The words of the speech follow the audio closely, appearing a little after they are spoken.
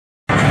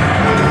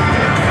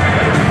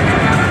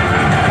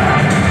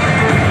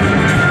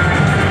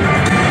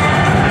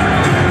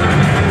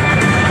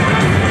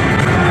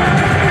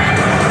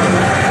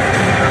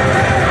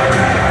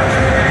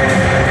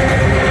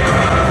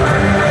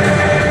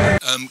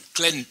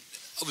Glenn,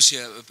 obviously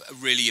a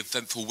really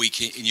eventful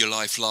week in your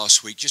life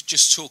last week.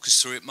 Just talk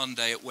us through it.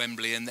 Monday at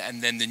Wembley, and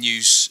then the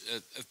news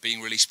of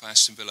being released by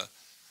Aston Villa.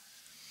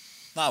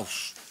 No,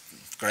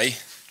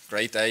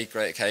 great day,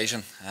 great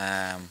occasion.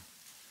 I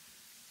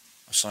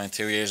signed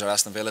 2 years at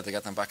Aston Villa to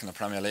get them back in the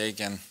Premier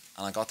League, and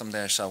I got them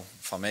there. So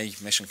for me,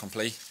 mission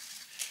complete.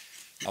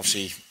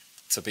 Obviously,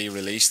 to be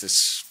released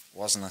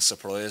wasn't a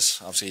surprise.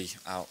 Obviously,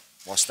 at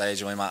what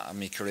stage I'm at in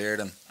my career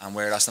and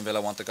where Aston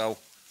Villa want to go.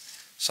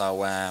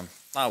 So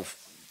no,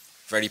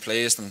 very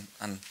pleased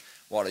and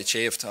what I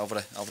achieved over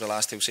the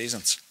last 2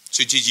 seasons.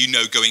 So did you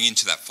know going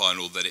into that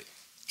final that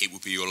it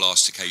would be your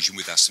last occasion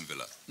with Aston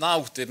Villa?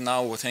 No, didn't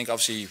know. I think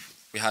obviously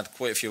we had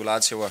quite a few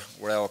lads who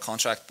were out of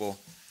contract, but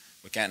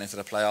we're getting into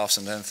the playoffs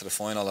and then into the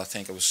final. I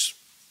think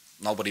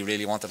nobody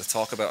really wanted to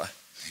talk about it.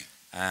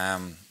 There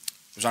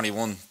was only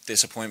one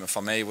disappointment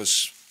for me.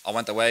 Was I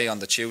went away on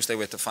the Tuesday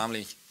with the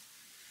family.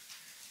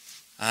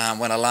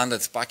 When I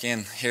landed back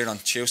in here on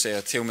Tuesday, I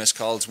had 2 missed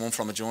calls, one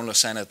from a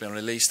journalist saying it had been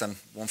released and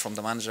one from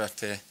the manager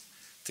to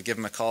give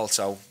him a call.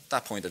 So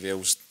that point of view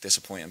was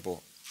disappointing, but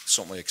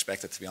something I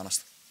expected, to be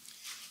honest.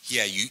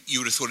 Yeah, you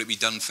would have thought it'd be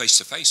done face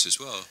to face as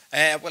well.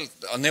 Well,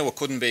 I knew it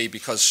couldn't be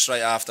because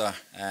straight after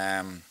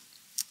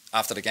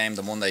the game,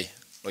 the Monday,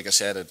 like I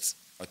said, it's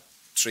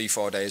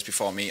 3-4 days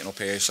before meeting up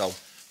here, so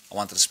I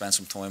wanted to spend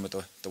some time with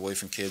the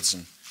wife and kids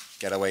and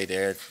get away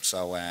there.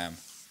 So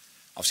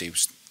obviously,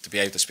 to be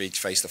able to speak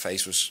face to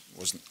face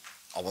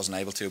I wasn't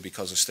able to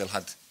because I still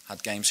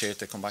had games here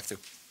to come back to.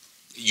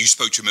 You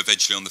spoke to him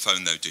eventually on the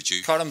phone, though, did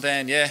you? Callum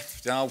then, yeah,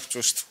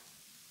 just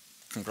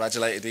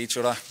congratulated each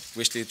other,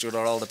 wished each other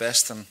all the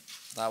best, and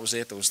that was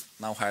it. There was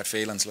no hard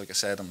feelings, like I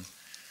said. I'm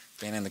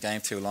been in the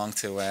game too long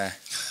to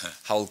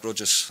hold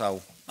grudges.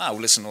 So, no,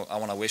 listen, I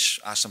want to wish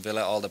Aston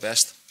Villa all the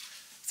best.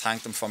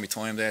 Thank them for my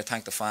time there.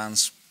 Thank the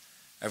fans,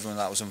 everyone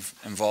that was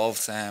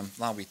involved.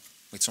 We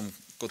had some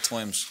good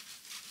times.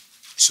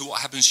 So,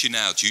 what happens to you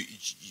now? Do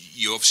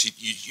you obviously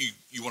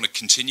you want to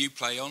continue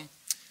play on?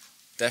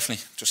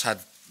 Definitely. Just had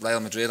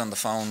Real Madrid on the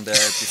phone there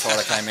before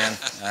I came in.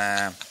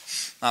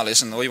 Now,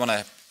 listen, I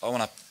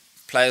want to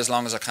play as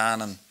long as I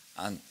can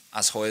and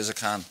as high as I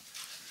can.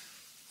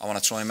 I want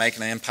to try and make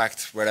an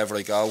impact wherever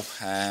I go.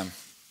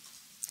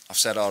 I've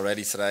said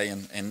already today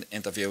in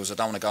interviews, I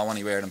don't want to go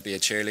anywhere and be a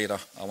cheerleader.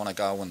 I want to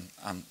go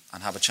and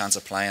have a chance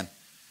of playing.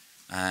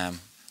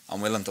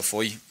 I'm willing to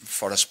fight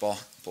for a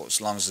spot, but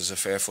as long as there's a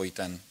fair fight,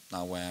 then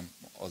no,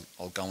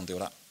 I'll go and do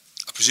that.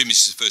 I presume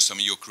this is the first time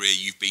in your career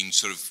you've been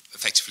sort of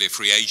effectively a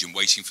free agent,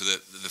 waiting for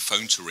the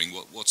phone to ring.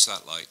 What's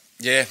that like?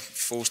 Yeah,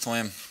 first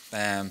time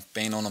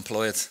being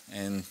unemployed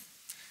in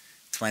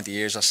 20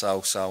 years or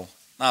so. So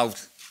now,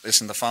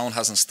 listen, the phone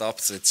hasn't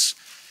stopped.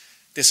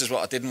 This is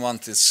what I didn't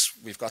want.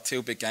 We've got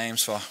 2 big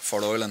games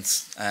for Ireland.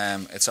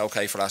 It's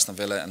okay for Aston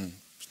Villa and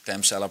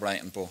them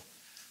celebrating, but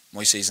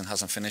my season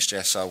hasn't finished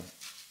yet. So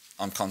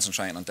I'm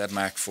concentrating on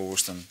Denmark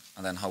first, and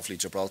then hopefully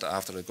Gibraltar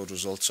after a good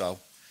result. So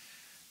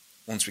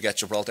once we get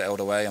Gibraltar out of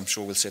the way, I'm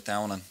sure we'll sit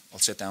down and I'll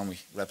sit down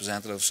with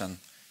representatives and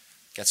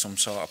get some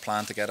sort of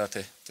plan together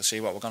to see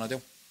what we're going to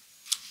do.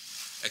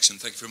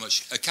 Excellent, thank you very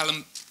much.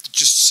 Callum,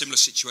 just similar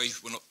situation,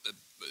 well, not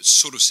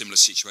sort of similar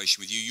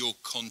situation with you. Your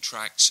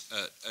contract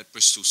at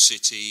Bristol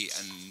City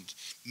and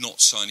not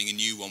signing a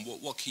new one.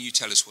 What can you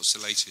tell us? What's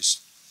the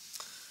latest?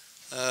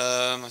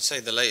 I'd say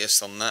the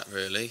latest on that,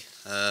 really.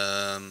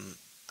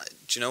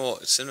 Do you know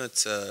what? Similar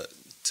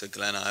to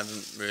Glenn, I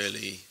haven't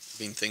really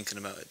been thinking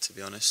about it, to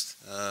be honest.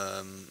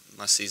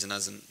 My season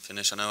hasn't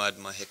finished. I know I had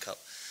my hiccup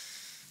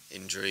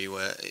injury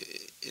where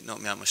it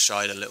knocked me out my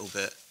stride a little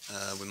bit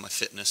with my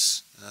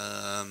fitness.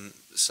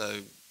 So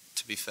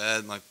to be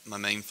fair, my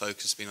main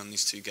focus has been on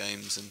these 2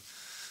 games, and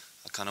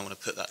I kind of want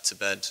to put that to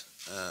bed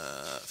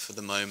for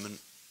the moment.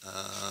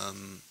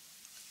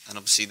 And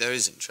obviously there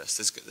is interest.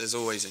 There's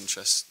always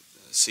interest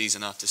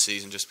season after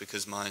season, just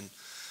because my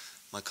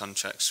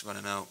contract's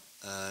running out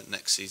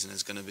next season.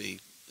 There's going to be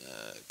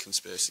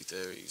conspiracy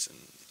theories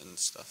and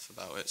stuff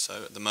about it.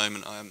 So at the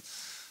moment I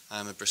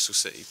am a Bristol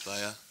City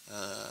player,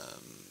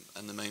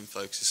 and the main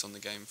focus is on the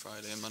game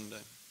Friday and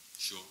Monday.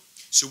 Sure.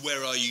 So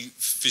where are you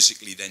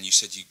physically then? You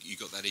said you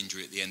got that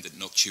injury at the end that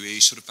knocked you. Are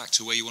you sort of back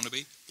to where you want to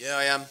be? Yeah,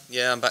 I am.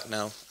 Yeah, I'm back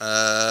now.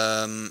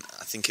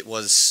 I think it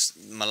was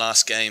my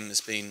last game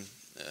has been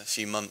a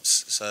few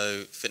months,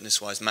 so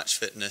fitness-wise, match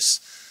fitness,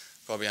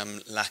 probably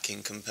I'm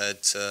lacking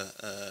compared to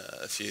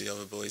a few of the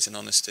other boys, in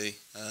honesty.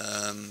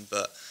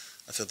 But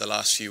I feel the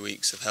last few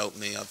weeks have helped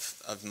me.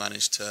 I've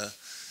managed to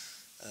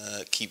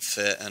keep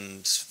fit,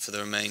 and for the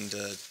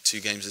remainder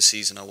 2 games of the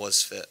season I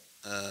was fit.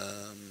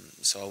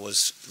 So I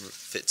was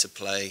fit to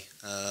play.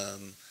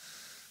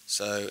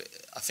 So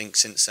I think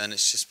since then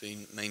it's just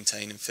been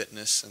maintaining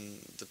fitness,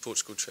 and the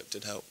Portugal trip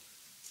did help.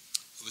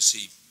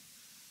 Obviously,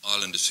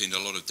 Ireland has seen a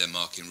lot of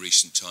Denmark in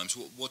recent times.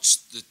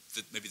 What's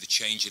maybe the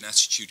change in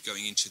attitude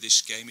going into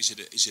this game? Is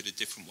it a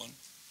different one?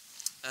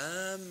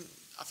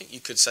 I think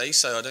you could say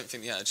so. I don't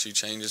think the attitude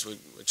changes.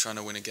 We're trying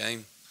to win a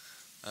game.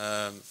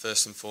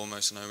 First and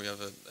foremost, I know we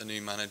have a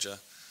new manager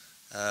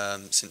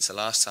since the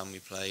last time we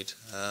played.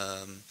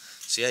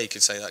 So yeah, you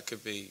could say that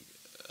could be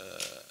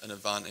an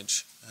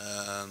advantage.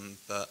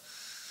 But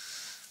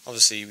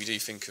obviously we do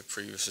think of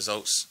previous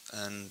results,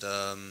 and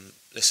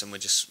listen, we're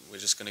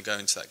just going to go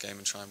into that game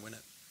and try and win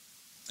it.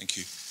 Thank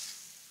you.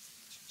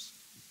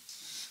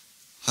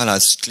 Hi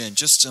lads, Glenn,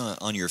 just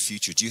on your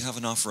future, do you have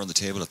an offer on the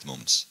table at the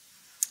moment?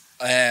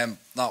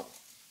 No,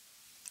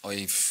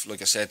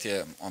 like I said to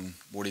you, I'm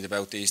worried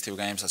about these 2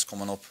 games that's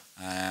coming up.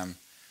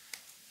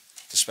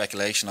 The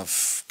speculation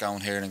of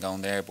going here and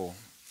going there, but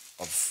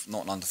of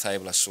nothing on the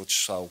table as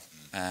such. So,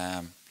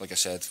 like I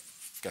said,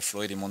 get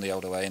Friday, Monday out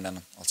of the way, and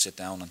then I'll sit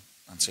down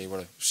and see where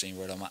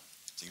I'm at.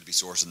 I think it'll be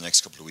sorted in the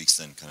next couple of weeks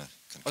then, kind of.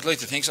 I'd like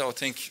to think so. I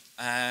think,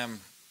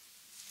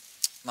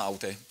 no,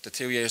 the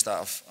 2 years that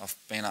I've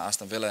been at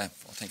Aston Villa,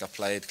 I think I've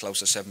played close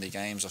to 70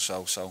 games or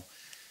so. So,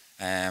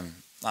 no,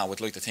 I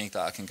would like to think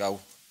that I can go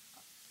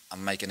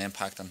and make an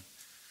impact and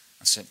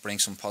bring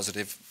some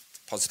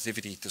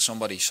positivity to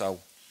somebody. So,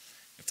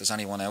 if there's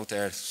anyone out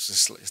there,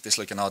 is this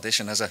like an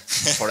audition, is it?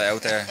 Put it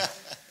out there.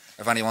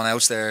 If anyone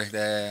else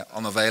there,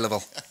 I'm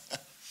available.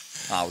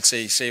 I would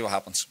see what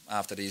happens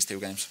after these 2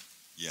 games.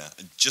 Yeah,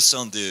 and just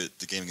on the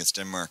game against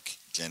Denmark,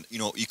 Glenn, you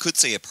know, you could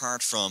say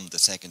apart from the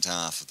second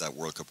half of that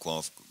World Cup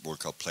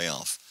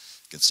playoff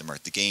against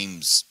Denmark, the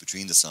games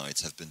between the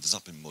sides there's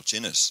not been much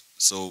in it.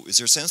 So is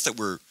there a sense that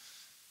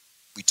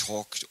we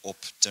talked up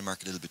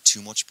Denmark a little bit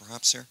too much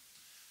perhaps here?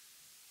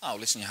 Oh,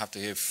 listen, you have to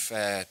give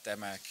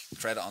Denmark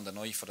credit on the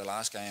night for the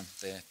last game,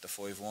 the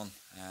 5-1.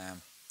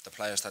 The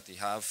players that they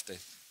have,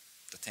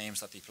 the teams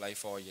that they play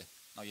for, you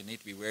need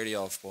to be wary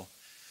of. But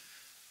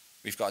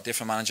we've got a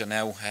different manager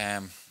now,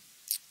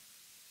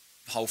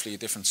 hopefully a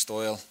different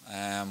style.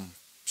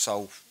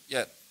 So,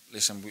 yeah,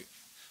 listen,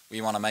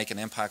 we want to make an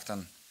impact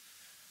and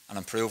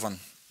improve on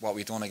what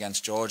we've done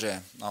against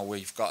Georgia. Now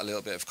we've got a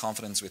little bit of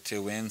confidence with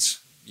 2 wins.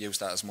 Use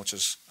that as much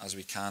as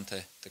we can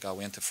to go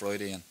into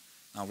Friday and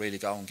now really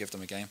go and give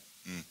them a game.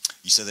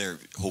 You said there,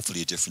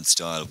 hopefully a different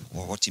style.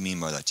 What do you mean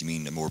by that? Do you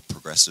mean a more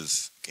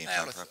progressive game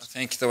plan, perhaps? I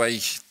think the way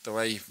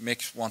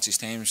Mick wants his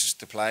teams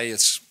to play,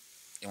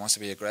 he wants to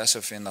be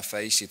aggressive in their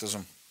face. He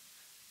doesn't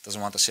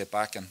want to sit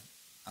back and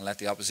let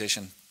the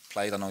opposition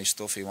play the nice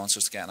stuff. He wants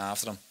us to get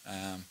after them.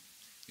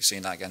 You've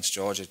seen that against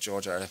Georgia.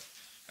 Georgia are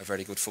a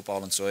very good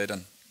footballing side,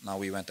 and now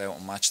we went out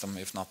and matched them,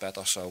 if not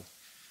better. So,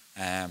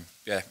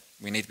 yeah,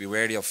 we need to be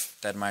wary of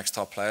Denmark's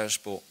top players,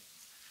 but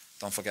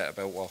don't forget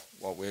about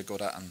what we're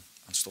good at and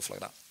stuff like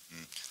that.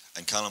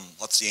 And Callum,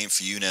 what's the aim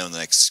for you now in the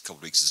next couple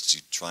of weeks? Is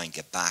to try and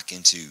get back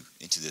into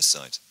this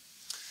side?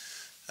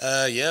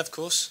 Yeah, of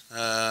course.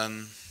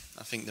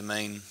 I think the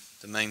main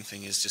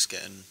thing is just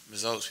getting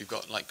results. We've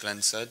got, like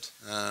Glenn said,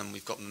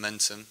 we've got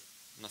momentum,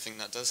 and I think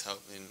that does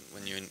help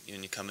when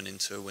you're coming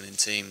into a winning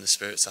team. The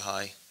spirits are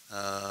high,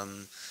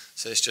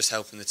 so it's just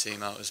helping the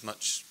team out as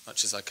much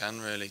as I can,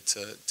 really,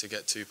 to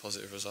get 2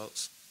 positive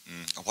results.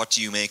 And what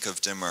do you make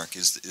of Denmark?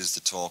 Is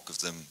the talk of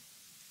them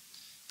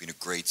being a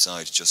great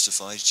side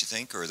justified, do you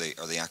think, or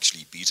are they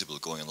actually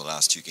beatable going on the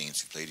last 2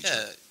 games we played each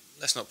other?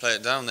 Let's not play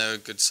it down. They're a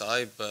good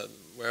side, but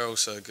we're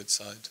also a good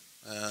side,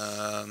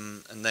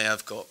 and they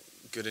have got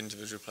good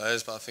individual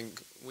players, but I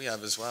think we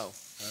have as well.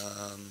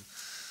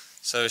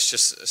 So it's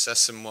just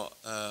assessing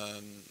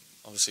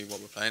obviously what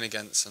we're playing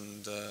against,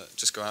 and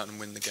just go out and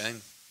win the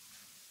game.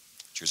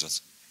 Cheers,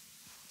 lads.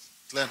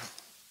 Glenn,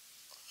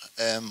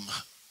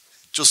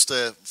 just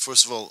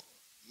first of all,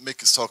 Mick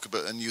has talked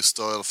about a new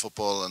style of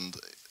football, and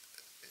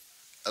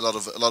a lot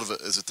of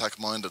it is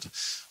attack-minded.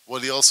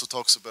 Well, he also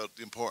talks about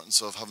the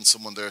importance of having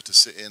someone there to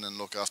sit in and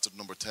look after the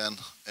number 10,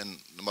 and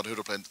no matter who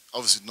they're playing.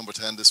 Obviously, number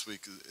 10 this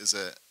week is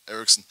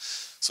Eriksson.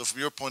 So,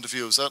 from your point of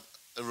view, is that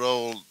a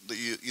role that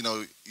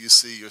you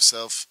see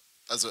yourself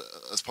as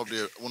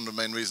probably one of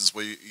the main reasons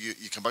why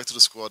you come back to the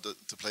squad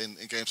to play in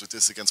games like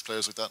this against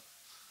players like that?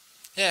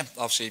 Yeah,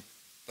 obviously,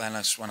 when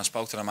I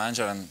spoke to the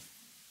manager and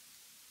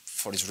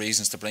for his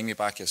reasons to bring me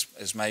back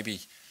is maybe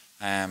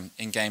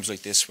in games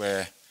like this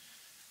where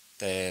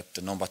the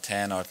number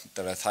 10 or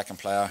the attacking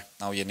player,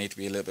 now you need to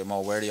be a little bit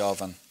more wary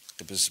of, and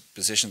the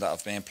position that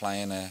I've been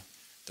playing,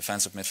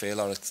 defensive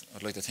midfielder,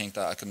 I'd like to think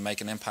that I can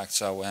make an impact.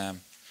 So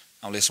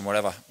now listen,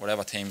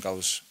 whatever team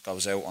goes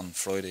out on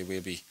Friday,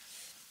 we'll be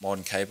more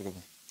than capable,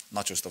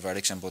 not just of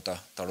Eriksson, but their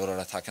other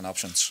attacking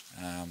options.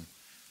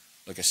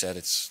 Like I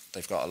said,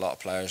 they've got a lot of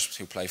players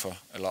who play for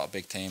a lot of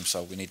big teams,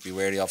 so we need to be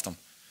wary of them.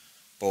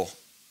 But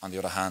on the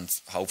other hand,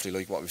 hopefully,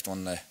 like what we've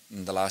done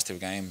in the last 2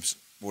 games,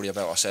 worry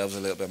about ourselves a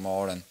little bit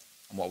more and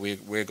what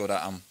we're good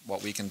at and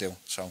what we can do.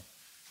 So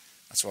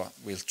that's what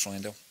we'll try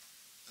and do.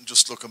 And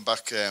just looking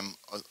back, I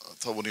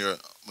thought one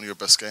of your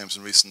best games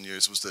in recent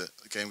years was the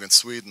game against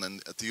Sweden,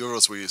 and at the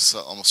Euros where you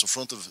sat almost in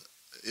front of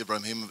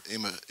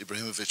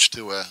Ibrahimovic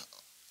to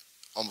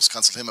almost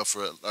cancel him out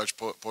for a large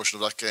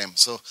portion of that game.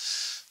 So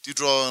do you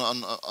draw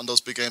on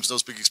those big games,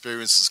 those big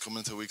experiences coming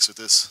into weeks like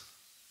this?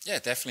 Yeah,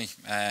 definitely.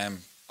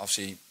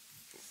 Obviously,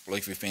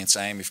 like we've been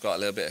saying, we've got a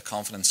little bit of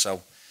confidence.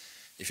 So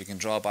if you can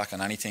draw back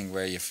on anything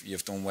where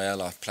you've done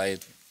well or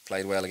played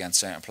well against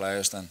certain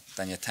players, then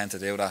you tend to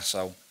do that.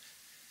 So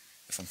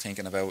if I'm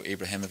thinking about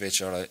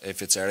Ibrahimovic or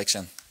if it's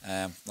Eriksen,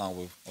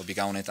 no, I'll be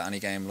going into any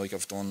game like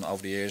I've done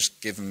over the years,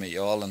 giving me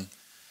all and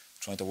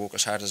trying to work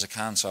as hard as I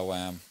can. So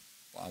well,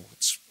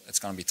 it's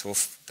going to be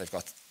tough. They've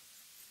got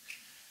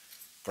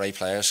great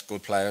players,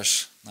 good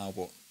players now,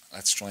 but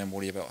let's try and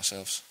worry about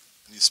ourselves.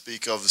 And you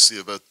speak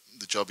obviously about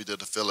the job you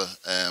did at Villa,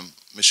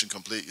 mission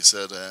complete. You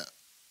said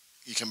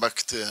you came back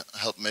to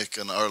help make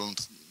an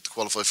Ireland to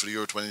qualify for the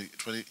Euro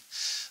 2020.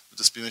 Would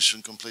this be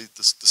mission complete,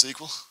 the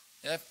sequel?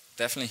 Yeah,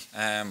 definitely.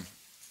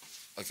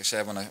 Like I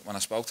said, when I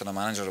spoke to the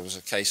manager, it was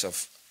a case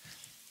of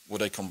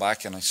would I come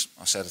back, and I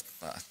said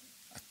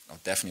I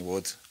definitely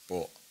would.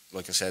 But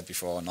like I said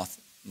before,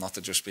 not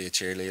to just be a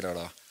cheerleader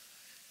or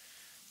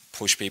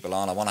push people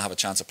on. I want to have a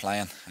chance of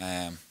playing.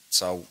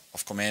 So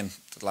I've come in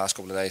the last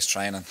couple of days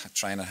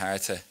training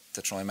hard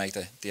to try and make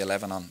the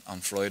 11 on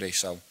Friday.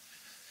 So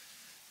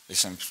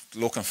listen,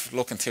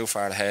 looking too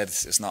far ahead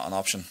is not an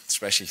option,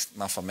 especially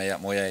not for me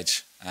at my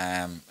age.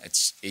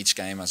 It's each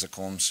game as it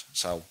comes.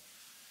 So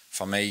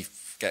for me,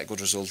 get a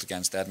good result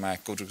against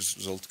Denmark, good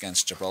result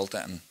against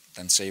Gibraltar, and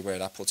then see where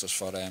that puts us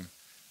for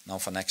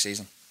next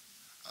season.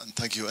 And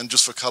thank you. And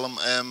just for Callum,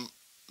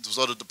 there was a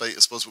lot of debate, I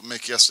suppose, with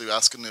Mick yesterday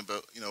asking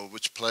about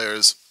which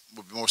players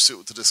would be more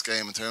suited to this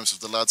game in terms of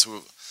the lads who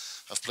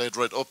have played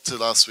right up to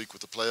last week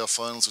with the playoff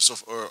finals or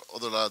stuff, or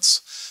other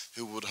lads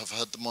who would have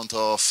had the month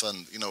off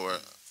and are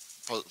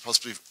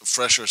possibly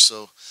fresher.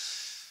 So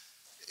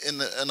in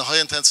a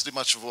high intensity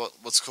match of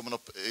what's coming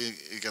up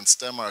against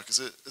Denmark, is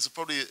it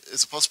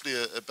possibly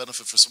a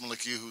benefit for someone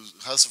like you who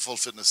has the full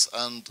fitness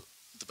and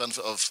the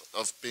benefit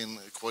of being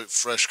quite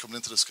fresh coming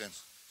into this game?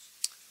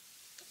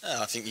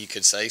 I think you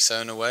could say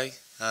so in a way.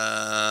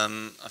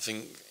 I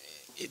think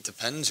it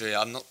depends really.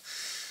 I'm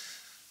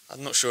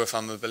not sure if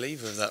I'm a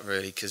believer of that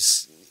really,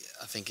 because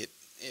I think it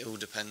all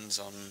depends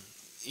on.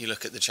 You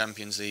look at the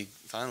Champions League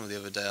final the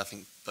other day. I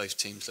think both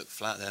teams look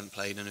flat. They haven't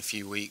played in a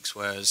few weeks,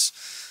 whereas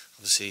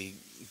obviously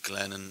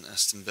Glenn and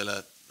Aston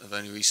Villa have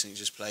only recently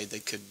just played. They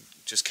could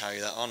just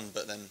carry that on,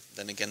 but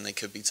then again they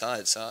could be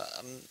tired. So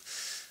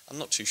I'm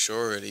not too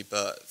sure really.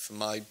 But from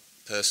my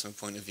personal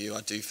point of view,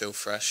 I do feel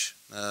fresh.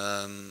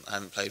 I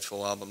haven't played for a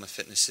while, but my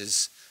fitness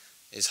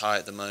is high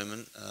at the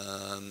moment.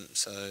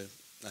 So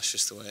that's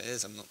just the way it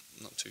is. I'm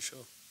not too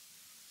sure.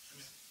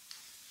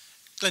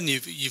 Glenn,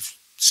 you've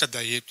said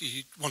that you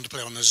want to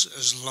play on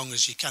as long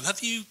as you can.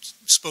 Have you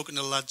spoken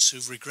to lads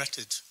who've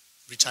regretted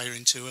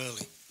retiring too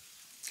early?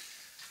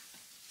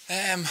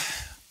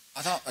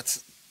 I don't.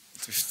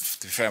 To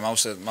be fair,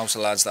 most of the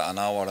lads that I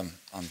know or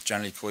I'm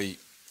generally quite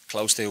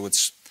close to,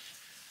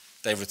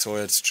 they've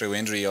retired through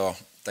injury or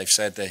they've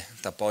said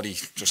their body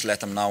just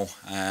let them know.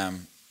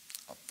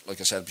 Like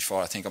I said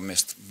before, I think I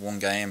missed one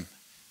game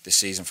this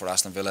season for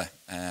Aston Villa.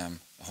 I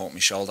hurt my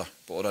shoulder,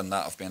 but other than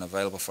that, I've been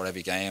available for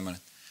every game and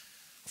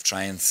I've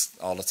trained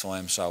all the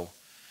time. So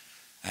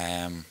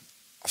I've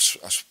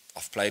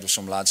played with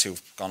some lads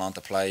who've gone on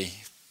to play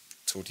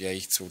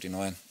 38,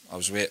 39. I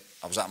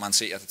was at Man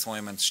City at the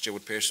time and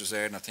Stuart Pearce was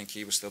there, and I think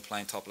he was still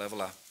playing top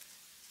level at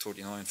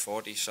 39,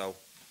 40. So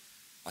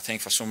I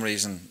think for some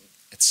reason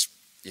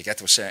you get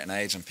to a certain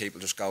age and people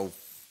just go,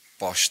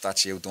 bosh,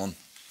 that's you done.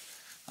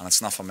 And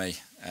it's not for me.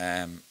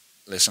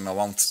 Listen, I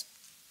won't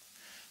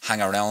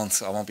hang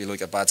around. I won't be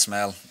like a bad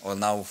smell. I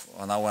know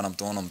when I'm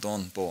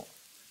done. But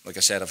like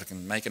I said, if I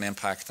can make an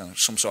impact and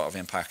some sort of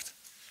impact,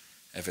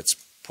 if it's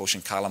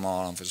pushing Callum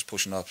on, if it's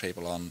pushing other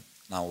people on,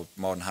 now I'm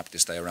more than happy to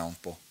stay around.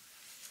 But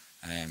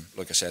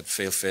like I said,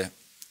 feel fit.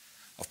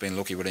 I've been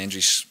lucky with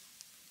injuries.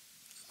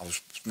 I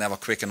was never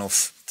quick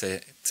enough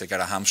to get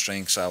a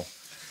hamstring, so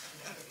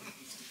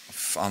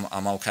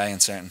I'm okay in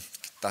certain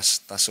that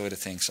side of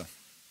things. So.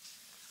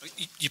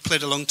 You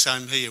played a long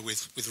time here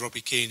with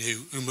Robbie Keane,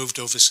 who moved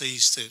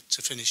overseas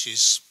to finish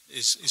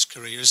his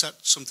career. Is that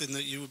something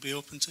that you would be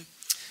open to?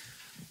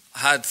 I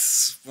had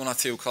one or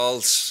two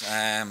calls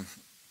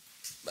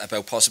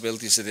about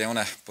possibilities of doing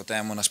it, but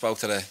then when I spoke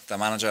to the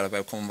manager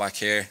about coming back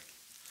here,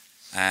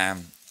 I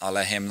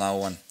let him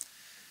know, and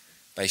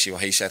basically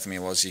what he said to me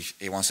was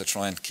he wants to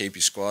try and keep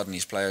his squad and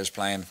his players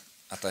playing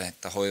at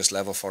the highest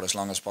level for as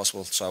long as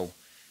possible. So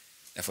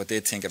if I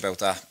did think about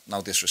that,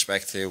 no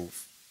disrespect to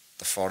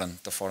the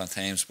foreign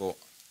teams, but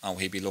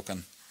he'd be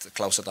looking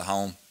closer to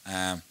home.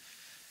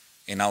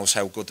 He knows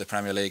how good the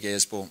Premier League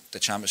is, but the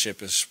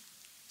Championship is,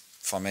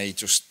 for me,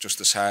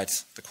 just as hard.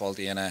 The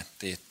quality in it,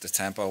 the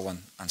tempo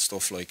and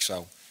stuff like.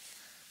 So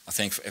I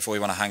think if we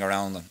want to hang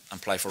around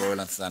and play for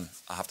Ireland, then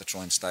I have to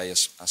try and stay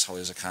as high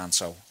as I can.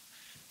 So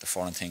the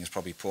foreign thing is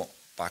probably put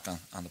back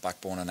on the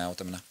back burner now at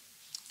the minute.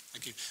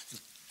 Thank you.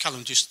 And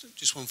Callum, just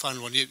one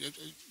final one.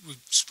 We've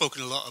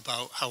spoken a lot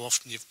about how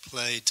often you've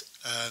played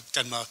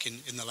Denmark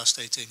in the last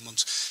 18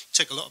 months. You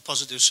take a lot of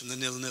positives from the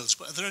 0-0s,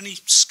 but are there any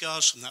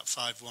scars from that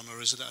 5-1,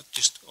 or is it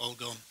just all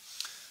gone?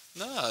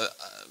 No,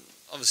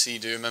 obviously you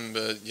do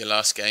remember your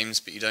last games,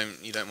 but you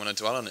don't want to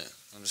dwell on it.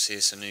 Obviously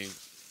it's a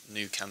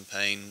new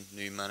campaign,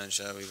 new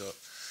manager. We got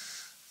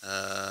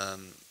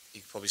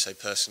you could probably say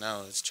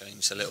personnel has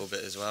changed a little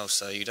bit as well.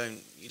 So you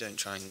don't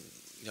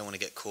want to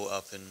get caught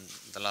up in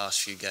the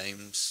last few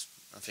games.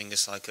 I think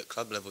it's like at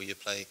club level you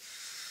play,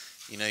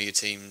 you know your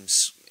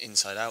team's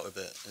inside out a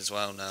bit as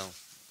well now.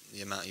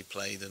 The amount you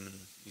play them and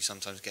you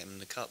sometimes get them in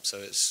the cup, so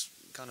it's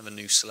kind of a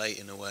new slate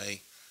in a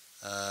way,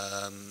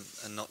 and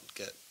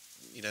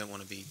you don't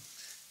want to be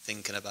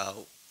thinking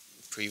about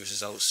previous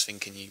results,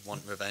 thinking you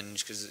want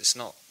revenge, because it's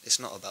not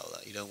about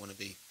that. You don't want to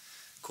be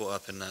caught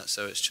up in that,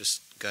 so it's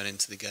just going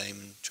into the game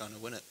and trying to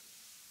win it.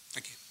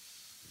 Thank you.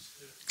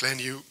 Glenn,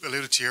 you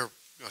alluded to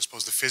I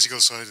suppose the physical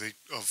side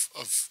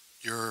of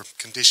your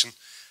condition.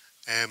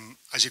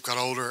 As you've got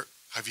older,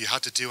 have you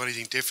had to do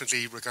anything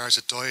differently in regards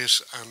to diet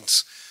and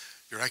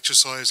your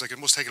exercise? Like, it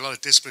must take a lot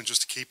of discipline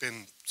just to keep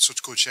in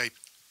such good shape.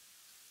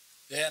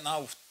 Yeah,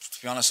 no,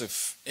 to be honest,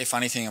 if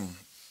anything, I'm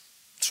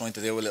trying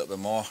to do a little bit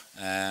more,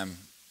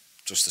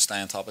 just to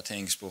stay on top of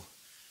things. But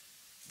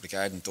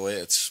regarding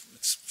diet,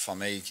 it's for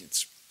me,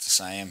 it's the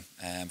same.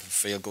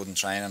 Feel good in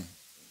training,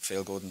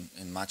 feel good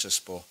in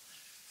matches, but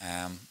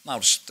no,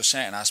 there's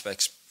certain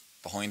aspects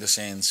behind the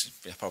scenes.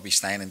 You're probably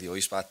staying in the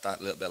ice bath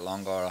that little bit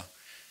longer, or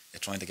you're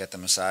trying to get the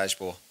massage.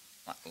 But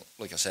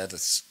like I said,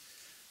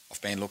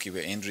 I've been lucky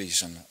with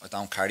injuries and I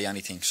don't carry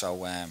anything.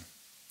 So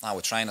I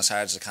would train as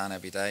hard as I can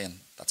every day, and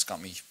that's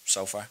got me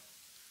so far.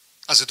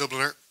 As a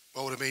Dubliner,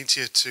 what would it mean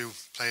to you to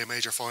play a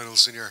major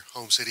finals in your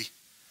home city?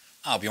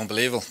 Oh, it'd be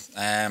unbelievable.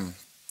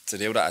 To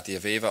do that at the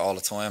Aviva all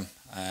the time.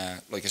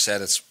 Like I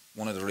said, it's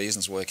one of the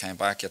reasons why I came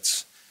back.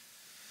 It's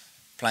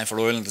playing for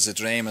Ireland is a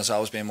dream. It's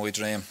always been my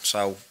dream.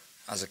 So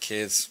as a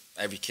kid,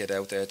 every kid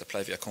out there to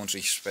play for your country,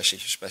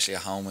 especially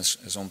at home,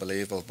 is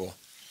unbelievable. But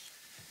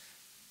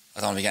I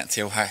don't want to be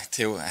getting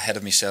too ahead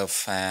of myself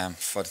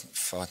for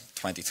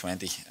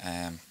 2020.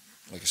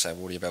 Like I said,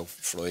 worry about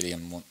Friday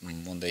and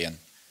Monday and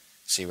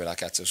see where that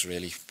gets us,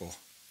 really. But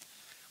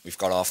we've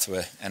got off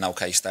to an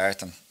okay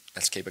start, and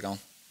let's keep it going.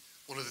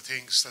 One of the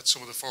things that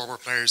some of the former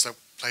players that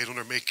played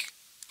under Mick,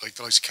 like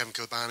the likes of Kevin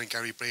Kilbane and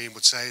Gary Breen,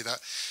 would say, that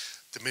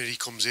the minute he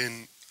comes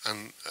in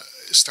and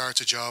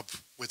starts a job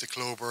with the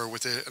club or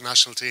with a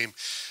national team,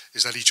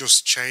 is that he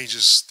just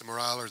changes the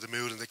morale or the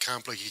mood in the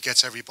camp. Like, he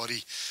gets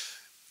everybody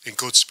in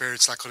good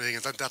spirits, that kind of thing,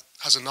 and that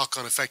has a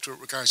knock-on effect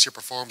with regards to your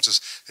performances.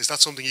 Is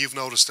that something you've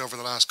noticed over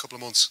the last couple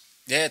of months?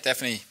 Yeah,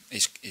 definitely.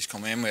 He's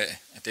come in with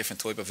a different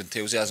type of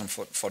enthusiasm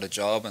for the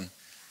job and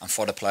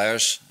for the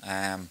players.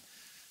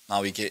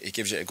 Now he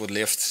gives you a good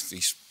lift.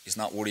 He's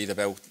not worried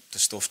about the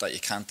stuff that you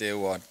can't do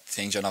or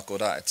things you're not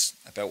good at. It's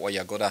about what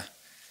you're good at.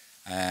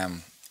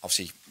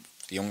 Obviously,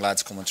 the young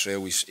lads coming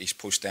through, he's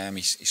pushed them,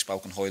 he's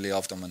spoken highly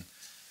of them, and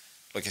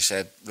like I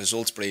said,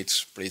 results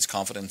breeds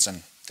confidence,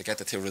 and to get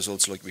the 2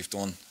 results like we've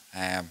done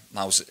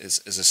now is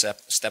a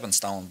stepping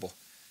stone, but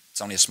it's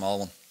only a small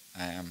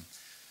one.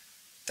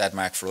 Dead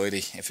mark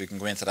Friday, if we can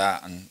go into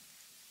that and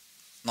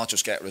not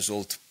just get a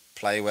result,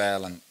 play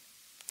well and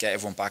get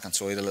everyone back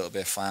inside a little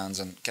bit, fans,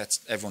 and get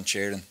everyone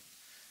cheering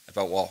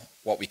about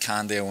what we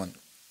can do, and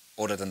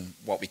other than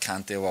what we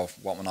can't do or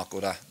what we're not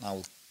good at. Now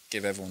we'll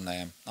give everyone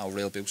a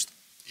real boost.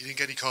 You didn't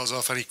get any calls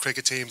off any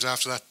cricket teams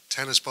after that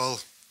tennis ball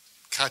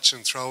catch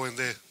and throw in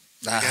the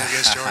game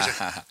against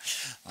Georgia?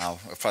 No,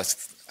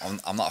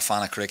 I'm not a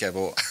fan of cricket,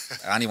 but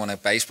anyone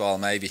at baseball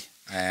maybe.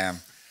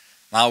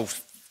 Now,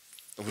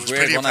 it was weird,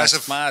 pretty impressive.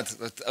 It's mad.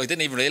 I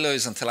didn't even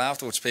realise until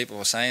afterwards people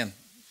were saying,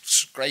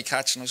 great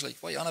catch, and I was like,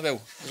 what are you on about?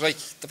 It was like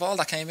the ball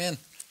that came in.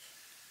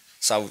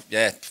 So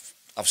yeah,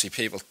 obviously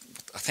people,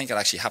 I think it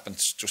actually happened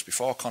just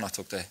before Conor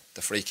took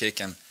the free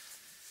kick,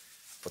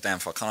 but then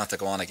for Conor to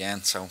go on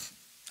again. So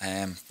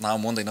now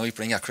Monday night,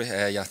 bring your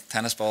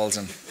tennis balls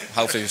and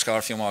hopefully we score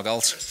a few more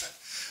goals.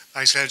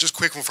 Thanks, Claire. Just a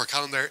quick one for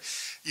Callum there.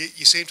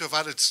 You seem to have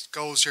added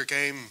goals to your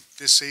game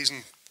this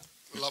season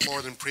a lot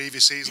more than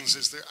previous seasons.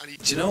 Is there any?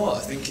 Do you know what? I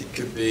think it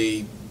could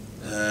be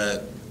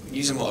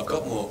using what I've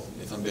got more,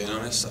 if I'm being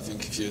honest. I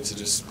think if you were to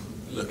just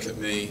look at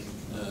me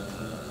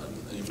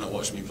and you've not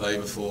watched me play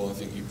before, I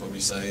think you'd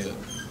probably say a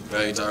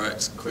very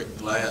direct, quick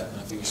player.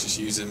 I think it's just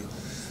using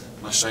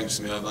my strengths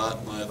to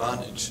my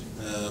advantage.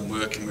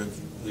 Working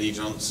with Lee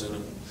Johnson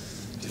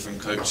and different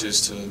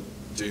coaches to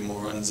do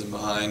more runs in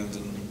behind,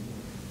 and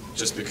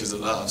just because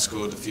of that I've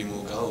scored a few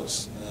more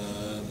goals.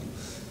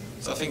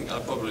 So I think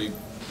I'd probably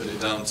put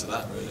it down to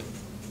that, really.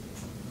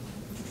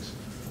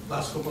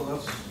 Last couple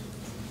of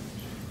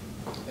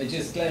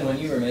Just Glenn, when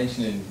you were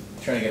mentioning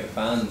trying to get the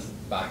fans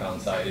back on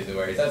side, as it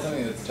were, is that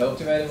something that's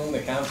talked about among the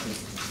camp?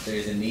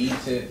 There's a need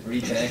to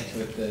reconnect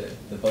with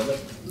the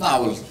public?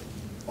 No,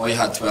 well, I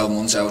had 12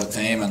 months out of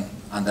the team,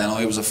 and then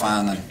I was a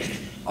fan, and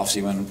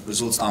obviously when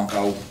results don't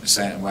go a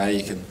certain way,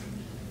 you can,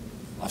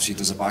 obviously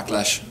there's a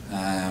backlash,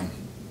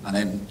 and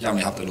then you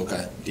only have to look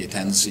at the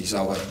attendances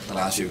over the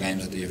last few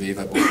games at the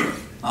Aviva. But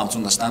no, it's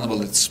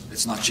understandable.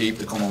 It's not cheap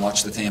to come and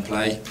watch the team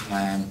play,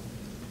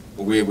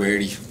 but we're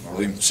wary,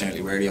 or I'm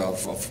certainly wary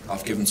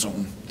of giving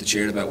something to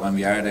cheer about when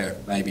we are there.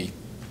 Maybe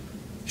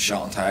a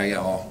shot on target,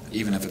 or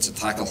even if it's a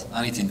tackle,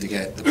 anything to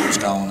get the buzz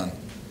going. And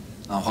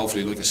now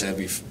hopefully, like I said,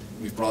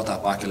 we've brought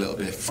that back a little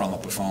bit from a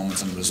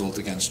performance and the result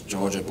against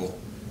Georgia, but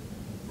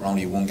we're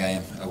only one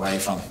game away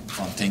from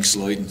things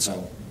sliding.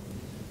 So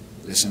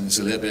listen, it's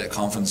a little bit of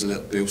confidence, a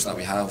little boost that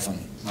we have, and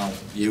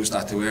use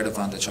that to our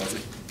advantage,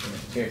 hopefully.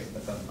 Cheers.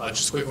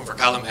 Just a quick one for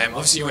Callum.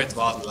 Obviously you weren't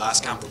involved in the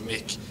last camp with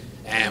Mick.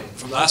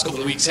 From the last couple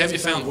of weeks, how have you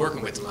found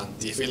working with him, and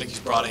do you feel like he's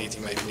brought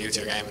anything maybe new to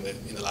your game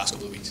in the last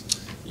couple of weeks?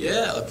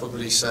 Yeah, I'd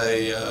probably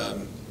say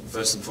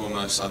first and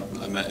foremost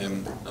I met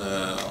him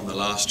on the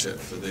last trip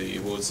for the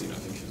awards scene. I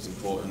think it was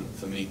important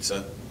for me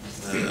to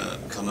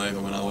come over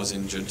when I was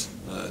injured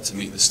to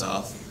meet the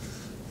staff.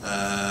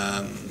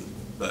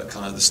 But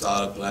kind of the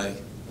style of play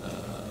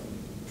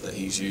that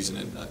he's using,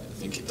 it, I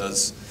think it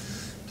does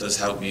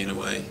help me in a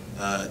way,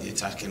 the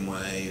attacking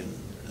way, and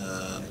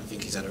I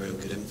think he's had a real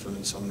good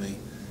influence on me.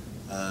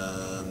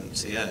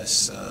 So yeah,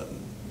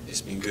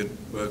 it's been good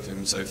working with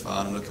him so far,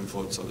 and I'm looking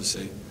forward to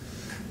obviously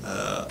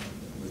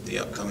with the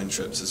upcoming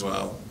trips as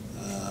well.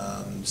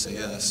 So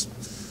yeah,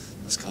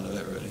 that's kind of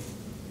it really.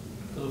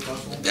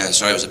 Yeah,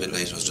 sorry I was a bit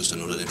late, I was just in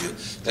another interview.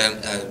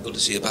 Then, good to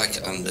see you back,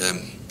 and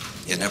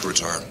yeah, never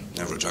retire.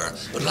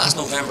 But last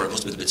November it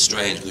must have been a bit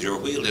strange, because you were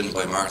wheeled in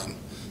by Martin,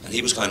 and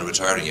he was kind of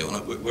retiring you,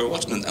 and we were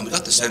watching it, and we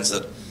got the sense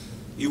that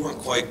you weren't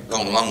quite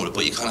going along with it,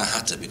 but you kind of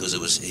had to, because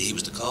he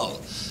was the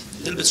call.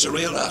 A little bit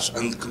surreal, that,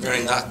 and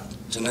comparing that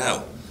to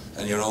now,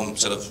 and your own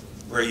sort of,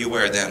 where you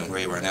were then and where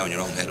you are now in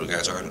your own head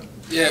regards Ireland.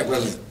 Yeah,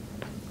 well,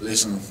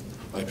 listen,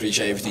 I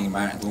appreciate everything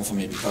Martin done for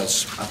me,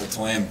 because at the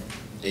time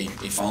he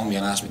phoned me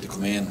and asked me to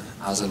come in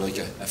as a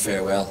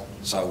farewell.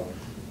 So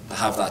to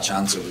have that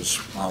chance, I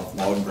was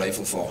more than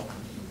grateful for.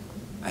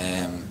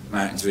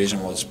 Martin's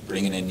vision was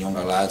bringing in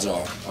younger lads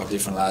or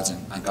different lads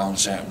and going a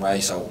certain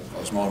way, so I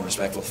was more than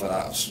respectful for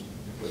that. I was,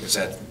 like I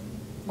said,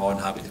 more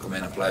than happy to come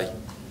in and play.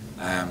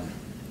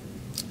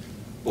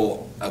 But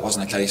it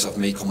wasn't a case of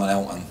me coming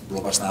out and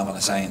rubber stamping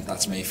and saying,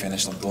 that's me,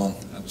 finished, I'm done.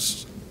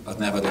 I'd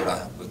never do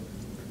that.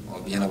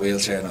 I'd be in a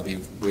wheelchair and I'd be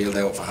wheeled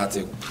out if I had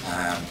to.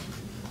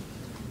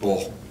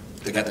 But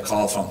to get the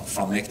call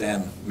from Mick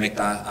then, Mick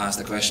asked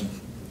the question,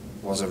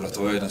 was I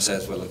retired? And I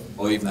said, well,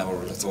 I've never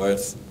retired.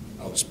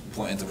 I was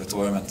put into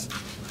retirement.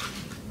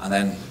 And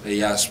then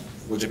he asked,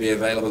 would you be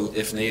available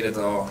if needed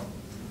or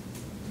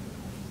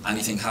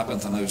anything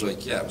happened? And I was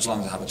like, yeah, as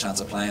long as I have a chance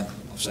of playing.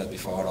 I've said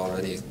before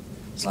already,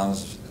 as long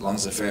as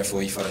it's a fair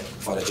fight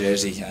for the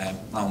jersey, now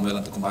I'm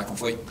willing to come back and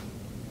fight.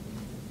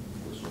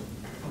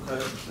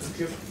 Okay, thank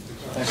you.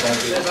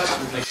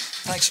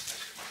 Thanks.